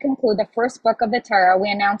which we conclude the first book of the Torah,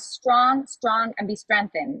 we announce strong, strong, and be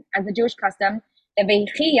strengthened. As the Jewish custom, the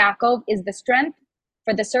Vayechi Yaakov is the strength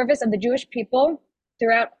for the service of the Jewish people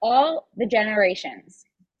throughout all the generations.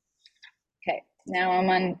 Okay, now I'm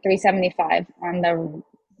on 375 on the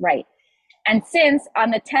right. And since on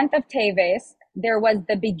the 10th of Teves, there was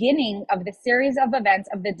the beginning of the series of events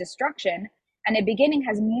of the destruction, and a beginning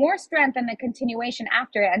has more strength than the continuation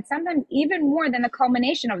after it, and sometimes even more than the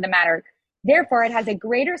culmination of the matter. Therefore, it has a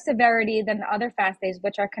greater severity than the other fast days,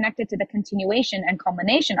 which are connected to the continuation and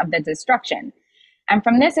culmination of the destruction. And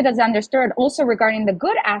from this, it is understood also regarding the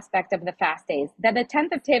good aspect of the fast days, that the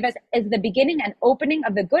 10th of Teves is the beginning and opening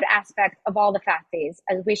of the good aspect of all the fast days,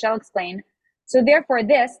 as we shall explain. So therefore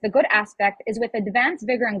this, the good aspect, is with advanced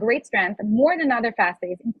vigor and great strength, more than other fast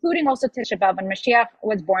days, including also Tisha B'Av, when Mashiach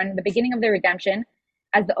was born, the beginning of the redemption,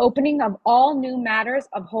 as the opening of all new matters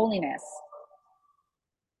of holiness.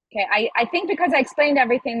 Okay, I think because I explained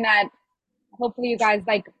everything that hopefully you guys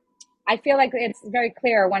like, I feel like it's very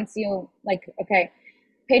clear once you like, okay,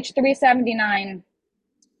 page 379.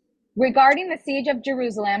 Regarding the siege of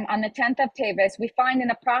Jerusalem on the 10th of Teves, we find in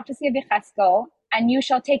the prophecy of Yechezkel, and you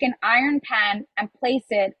shall take an iron pan and place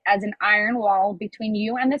it as an iron wall between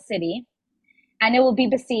you and the city, and it will be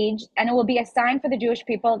besieged, and it will be a sign for the Jewish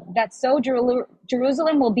people that so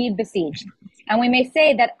Jerusalem will be besieged. And we may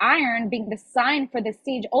say that iron, being the sign for the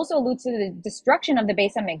siege, also alludes to the destruction of the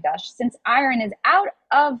Beis HaMikdash, since iron is out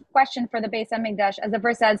of question for the Beis HaMikdash, as the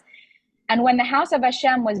verse says, and when the house of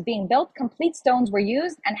Hashem was being built, complete stones were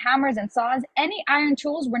used, and hammers and saws. Any iron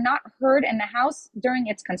tools were not heard in the house during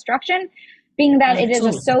its construction, being that it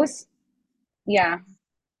is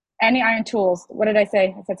any iron tools. What did I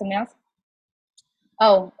say? I said something else?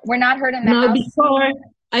 Oh, we're not heard in the No, house. before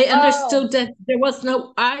I understood that there was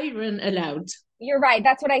no iron allowed. You're right.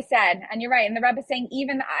 That's what I said. And you're right. And the Rebbe is saying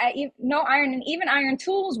no iron, and even iron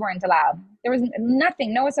tools weren't allowed. There was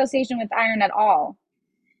nothing, no association with iron at all.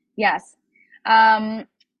 Yes.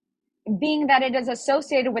 Being that it is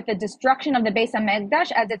associated with the destruction of the Beis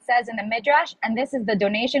HaMikdash, as it says in the Midrash, and this is the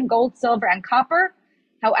donation, gold, silver, and copper.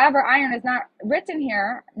 However, iron is not written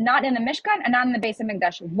here, not in the Mishkan and not in the Beis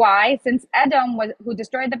HaMikdash. Why? Since Edom was who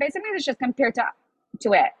destroyed the Beis HaMikdash is compared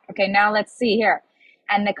to it. Okay, now let's see here.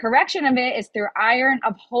 And the correction of it is through iron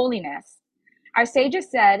of holiness. Our sages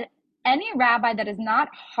said, any rabbi that is not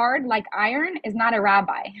hard like iron is not a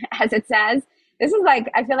rabbi, as it says. This is like,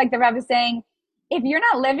 I feel like the rabbi is saying, if you're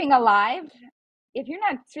not living alive, if you're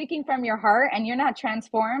not speaking from your heart and you're not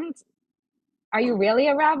transformed, are you really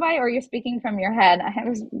a rabbi or you're speaking from your head? It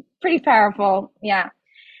was pretty powerful. Yeah.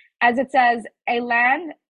 As it says, a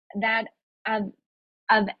land that of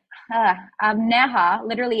Neha,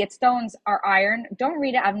 literally its stones are iron. Don't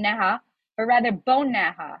read it of Neha, but rather bone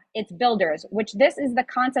Neha, its builders, which this is the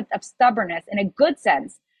concept of stubbornness in a good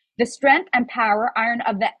sense. The strength and power, iron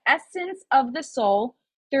of the essence of the soul,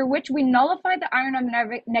 through which we nullify the iron of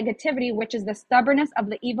negativity, which is the stubbornness of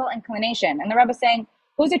the evil inclination. And the Rebbe is saying,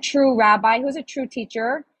 who's a true rabbi? Who's a true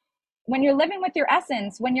teacher? When you're living with your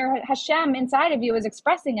essence, when your Hashem inside of you is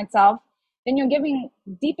expressing itself, then you're giving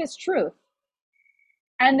deepest truth.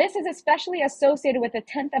 And this is especially associated with the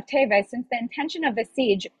 10th of Teves, since the intention of the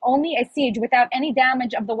siege, only a siege without any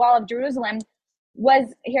damage of the wall of Jerusalem,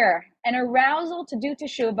 was here, an arousal to do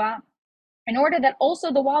teshuvah, in order that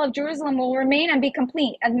also the wall of Jerusalem will remain and be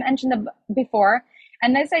complete, as mentioned before.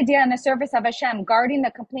 And this idea in the service of Hashem, guarding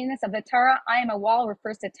the completeness of the Torah, I am a wall,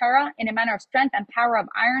 refers to Torah in a manner of strength and power of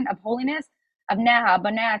iron, of holiness, of Neha,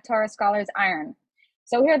 Baneh, Torah scholars, iron.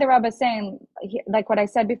 So here the Rebbe is saying, like what I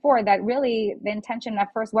said before, that really the intention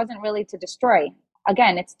at first wasn't really to destroy.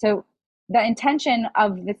 Again, it's to the intention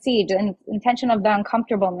of the siege, the intention of the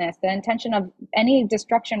uncomfortableness, the intention of any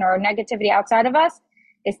destruction or negativity outside of us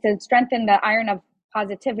is to strengthen the iron of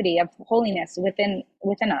positivity, of holiness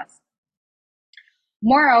within us.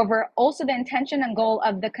 Moreover, also the intention and goal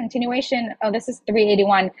of the continuation, this is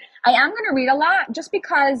 381. I am going to read a lot just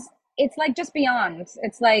because it's like just beyond.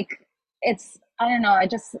 I don't know,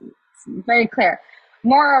 it's very clear.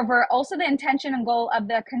 Moreover, also the intention and goal of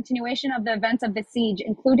the continuation of the events of the siege,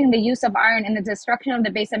 including the use of iron in the destruction of the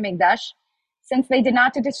Beis HaMikdash, since they did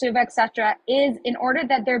not to teshuvah, etc., is in order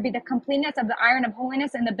that there be the completeness of the iron of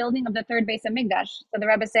holiness in the building of the third Beis HaMikdash. So the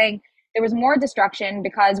Rebbe is saying there was more destruction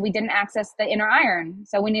because we didn't access the inner iron.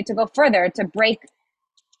 So we need to go further to break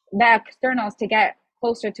the externals to get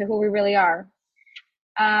closer to who we really are.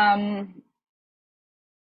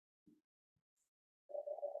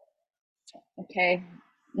 Okay,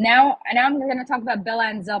 now I'm going to talk about Bela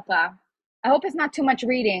and Zilpah. I hope it's not too much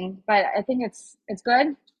reading, but I think it's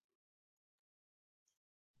good.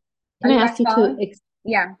 Can I ask you to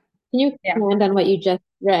yeah. Can you expand on what you just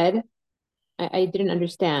read? I didn't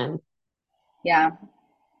understand. Yeah.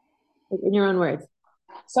 In your own words.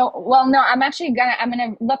 So, well, no, I'm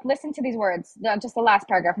gonna listen to these words, just the last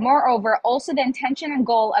paragraph. Moreover, also the intention and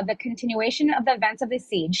goal of the continuation of the events of the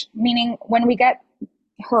siege, meaning when we get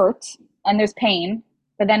hurt and there's pain,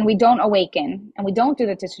 but then we don't awaken and we don't do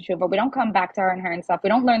the teshuvah, we don't come back to our inherent self, we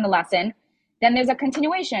don't learn the lesson, then there's a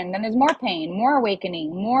continuation, then there's more pain, more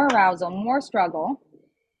awakening, more arousal, more struggle.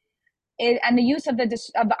 and the use of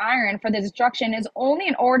the iron for the destruction is only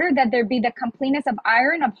in order that there be the completeness of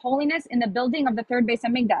iron of holiness in the building of the third base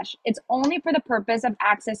of Migdash. It's only for the purpose of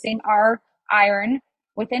accessing our iron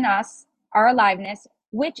within us, our aliveness,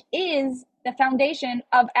 which is the foundation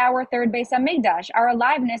of our third base of Migdash. Our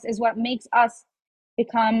aliveness is what makes us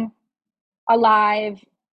become alive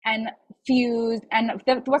and fused. And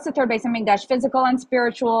what's the third base of Migdash? Physical and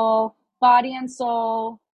spiritual, body and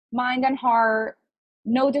soul, mind and heart,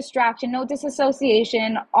 no distraction, no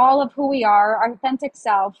disassociation, all of who we are, our authentic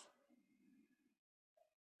self.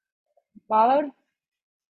 Followed?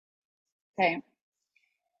 Okay.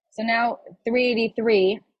 So now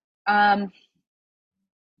 383.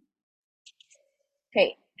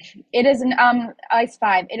 Okay. It is ice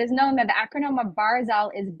 5. It is known that the acronym of Barzal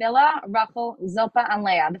is Bila, Rachel, Zilpah, and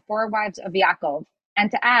Leah, the 4 wives of Yaakov. And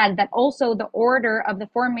to add that also the order of the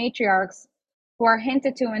 4 matriarchs who are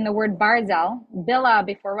hinted to in the word Barzal, Bila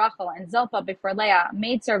before Rachel and Zilpah before Leah,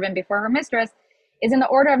 maidservant before her mistress, is in the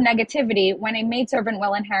order of negativity when a maidservant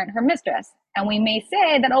will inherit her mistress. And we may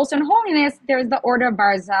say that also in holiness, there is the order of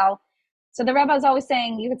Barzal. So the Rebbe is always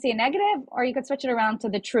saying you could see a negative or you could switch it around to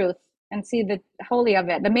the truth and see the holy of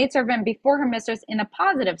it. The maidservant before her mistress in a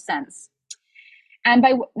positive sense. And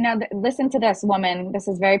now listen to this, woman. This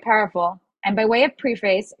is very powerful. And by way of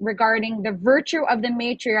preface, regarding the virtue of the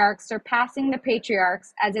matriarchs surpassing the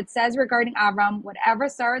patriarchs, as it says regarding Avram, whatever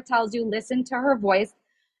Sarah tells you, listen to her voice.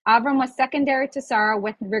 Avram was secondary to Sarah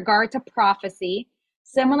with regard to prophecy,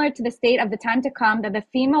 similar to the state of the time to come, that the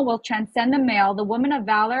female will transcend the male. The woman of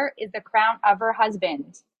valor is the crown of her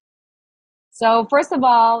husband. So first of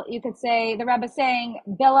all, you could say, the Rebbe saying,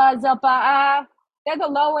 Bila, Zilpah, they're the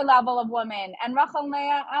lower level of women, and Rachel and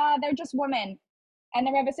Leah, they're just women. And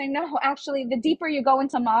the Rebbe saying, no, actually, the deeper you go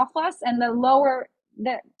into Malchus and the lower,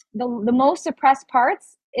 the most suppressed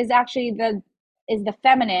parts is actually the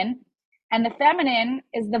feminine, and the feminine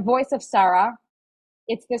is the voice of Sarah.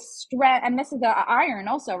 It's the strength, and this is the iron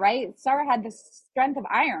also, right? Sarah had the strength of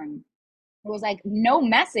iron. It was like no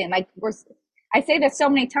messing. Like I say this so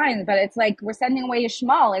many times, but it's like we're sending away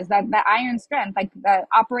Ishmael. Is that the iron strength, like the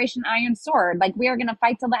Operation Iron Sword? Like we are going to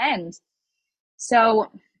fight till the end. So,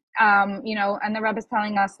 and the Rebbe is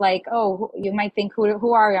telling us like, oh, you might think,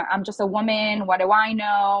 who are you? I'm just a woman. What do I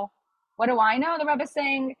know? What do I know? The Rebbe is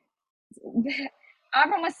saying,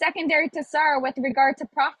 Avram was secondary to Sarah with regard to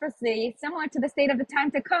prophecy, similar to the state of the time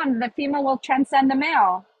to come. The female will transcend the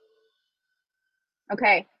male.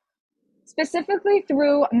 Okay. Specifically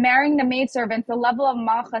through marrying the maidservant, the level of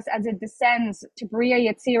Malchus as it descends to Bria,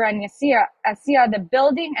 Yetzira, and Asiya, the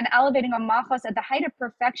building and elevating of Malchus at the height of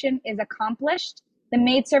perfection is accomplished. The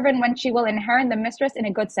maidservant, when she will inherit the mistress in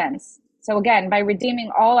a good sense. So again, by redeeming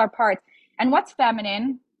all our parts. And what's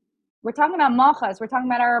feminine? We're talking about Malchus. We're talking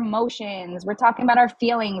about our emotions. We're talking about our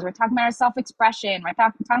feelings. We're talking about our self-expression. We're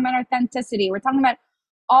talking about our authenticity. We're talking about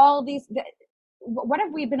all these. What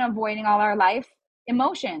have we been avoiding all our life?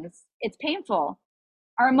 Emotions. It's painful.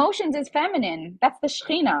 Our emotions is feminine. That's the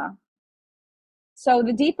Shekhinah. So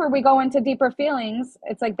the deeper we go into deeper feelings,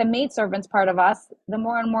 it's like the maidservant's part of us, the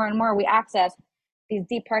more and more and more we access these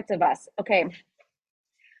deep parts of us. Okay.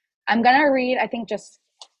 I'm going to read, I think, just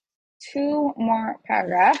 2 more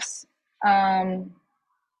paragraphs. Or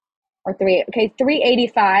 3. Okay,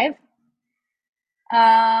 385.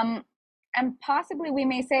 And possibly we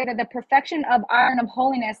may say that the perfection of iron of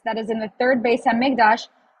holiness that is in the third base Hamikdash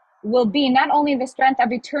will be not only the strength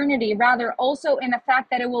of eternity, rather also in the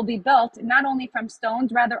fact that it will be built not only from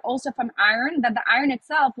stones, rather also from iron, that the iron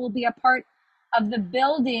itself will be a part of the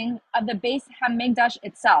building of the base Hamikdash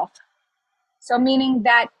itself. So meaning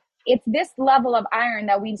that it's this level of iron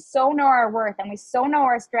that we so know our worth and we so know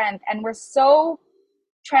our strength and we're so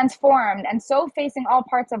transformed and so facing all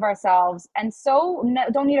parts of ourselves and so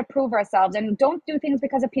don't need to prove ourselves and don't do things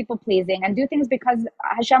because of people pleasing and do things because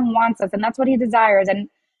Hashem wants us and that's what he desires, and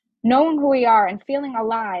knowing who we are and feeling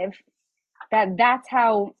alive, that's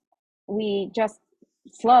how we just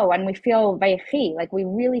flow and we feel vayechi, like we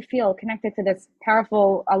really feel connected to this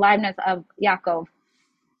powerful aliveness of Yaakov.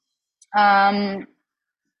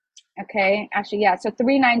 Okay, actually, yeah, so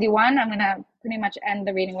 391, I'm going to pretty much end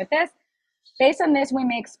the reading with this. Based on this, we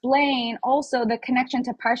may explain also the connection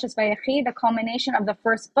to Parshas Vayechi, the culmination of the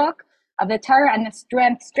first book of the Torah, and the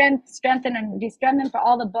strengthen and be strengthened for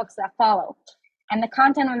all the books that follow. And the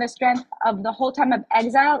content of the strength of the whole time of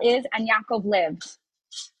exile is, and Yaakov lived.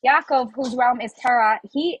 Yaakov, whose realm is Torah,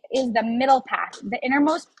 he is the middle path, the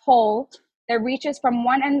innermost pole that reaches from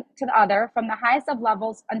one end to the other, from the highest of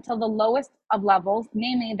levels until the lowest of levels,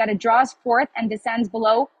 namely that it draws forth and descends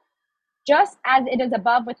below just as it is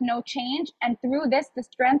above with no change, and through this the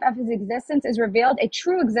strength of his existence is revealed, a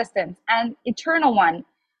true existence, an eternal one.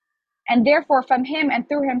 And therefore from him and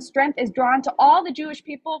through him strength is drawn to all the Jewish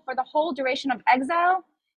people for the whole duration of exile,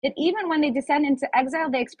 that even when they descend into exile,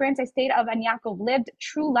 they experience a state of, and Yaakov lived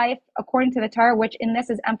true life according to the Torah, which in this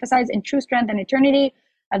is emphasized in true strength and eternity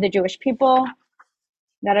of the Jewish people.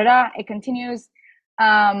 It continues.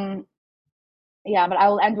 Yeah, but I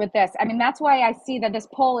will end with this. I mean, that's why I see that this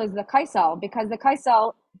pole is the Kaisel, because the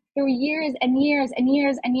Kaisel, through years and years and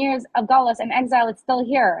years and years of galus and exile, it's still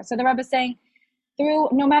here. So the Rebbe is saying, through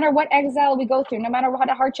no matter what exile we go through, no matter what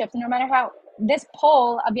hardships, no matter how, this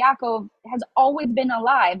pole of Yaakov has always been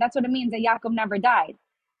alive. That's what it means that Yaakov never died.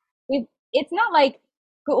 It's not like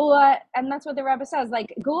Geula, and that's what the Rebbe says,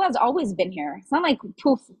 like Geula has always been here. It's not like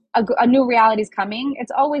poof, a new reality is coming.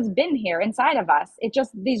 It's always been here inside of us. It's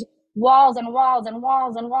just these walls and walls and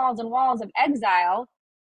walls and walls and walls of exile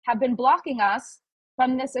have been blocking us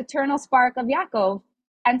from this eternal spark of Yaakov.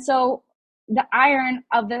 And so the iron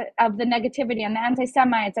of the negativity and the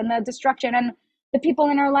anti-Semites and the destruction and the people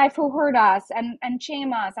in our life who hurt us and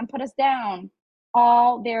shame us and put us down,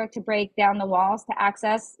 all there to break down the walls to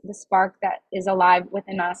access the spark that is alive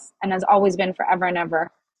within us and has always been forever and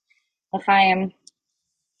ever. L'chaim.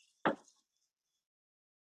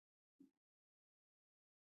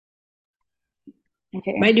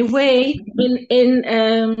 Okay. By the way,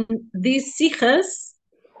 in these sikhs,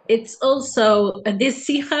 it's also this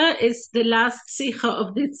sikha is the last sikha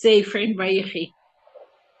of the Sefer in Vayechi.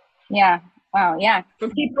 Yeah. Wow. Yeah. For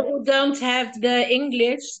people who don't have the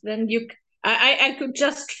English, then I could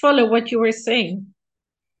just follow what you were saying.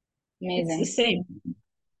 Amazing. It's the same.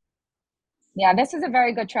 Yeah, this is a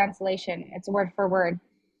very good translation. It's word for word.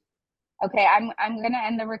 Okay, I'm gonna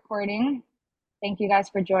end the recording. Thank you guys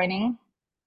for joining.